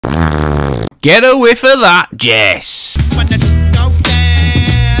Get a whiff of that, Jess. When the goes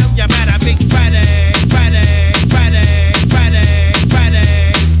down, you better be ready, ready, ready, ready,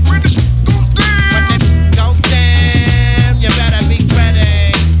 ready. When it goes down, you better be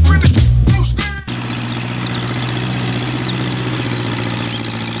ready. When it goes down.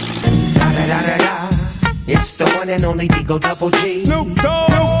 Da da da da da. It's the one and only Digo Double G. Snoop Dogg.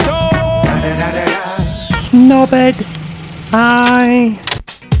 Da da da da da. No bed. Aye.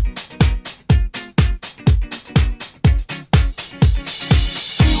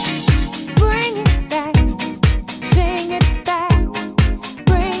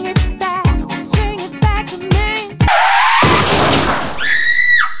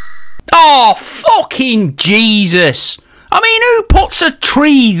 Oh, fucking Jesus! I mean, who puts a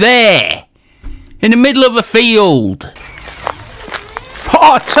tree there? In the middle of a field?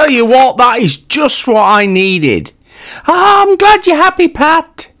 Oh, I tell you what, that is just what I needed. Oh, I'm glad you're happy,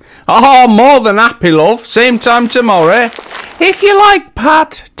 Pat. Oh, more than happy, love. Same time tomorrow. If you like,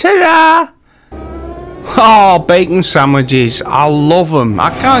 Pat. Ta-da! Oh, bacon sandwiches. I love them.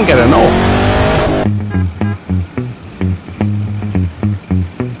 I can't get enough.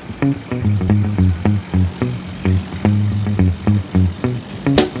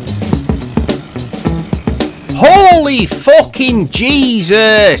 Holy fucking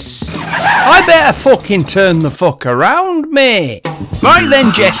Jesus! I better fucking turn the fuck around, mate. Right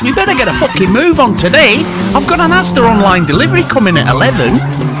then, Jess, we better get a fucking move on today. I've got an Asda online delivery coming at 11.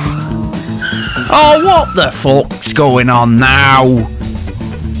 Oh, what the fuck's going on now?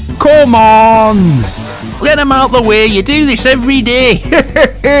 Come on! Get him out the way, you do this every day.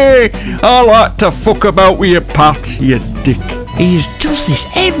 I like to fuck about with your Pat, you dick. He does this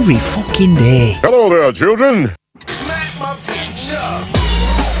every fucking day. Hello there, children. Smack my bitch up.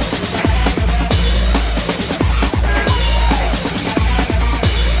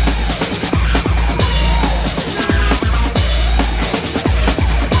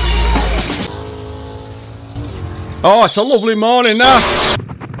 Oh, it's a lovely morning now.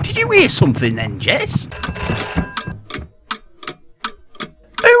 Did you hear something then, Jess?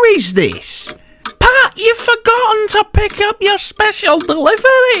 Who is this? Pat, you've forgotten to pick up your special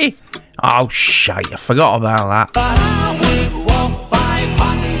delivery. Oh, shite, I forgot about that. But I would walk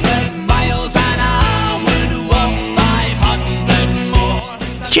 500 miles and I would walk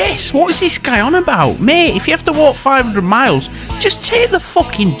 500 more. Jess, what is this guy on about? Mate, if you have to walk 500 miles, just take the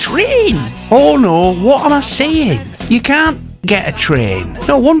fucking train. Oh no, what am I saying? You can't get a train.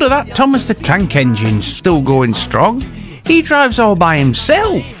 No wonder that Thomas the Tank Engine's still going strong. He drives all by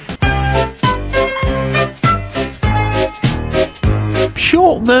himself.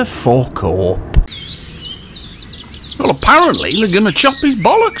 Shut the fuck up. Well, apparently they're going to chop his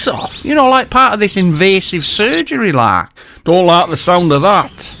bollocks off. You know, like part of this invasive surgery, like. Don't like the sound of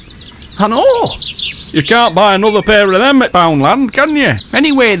that. I know. You can't buy another pair of them at Poundland, can you?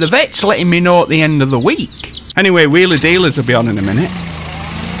 Anyway, the vet's letting me know at the end of the week. Anyway, Wheeler Dealers will be on in a minute.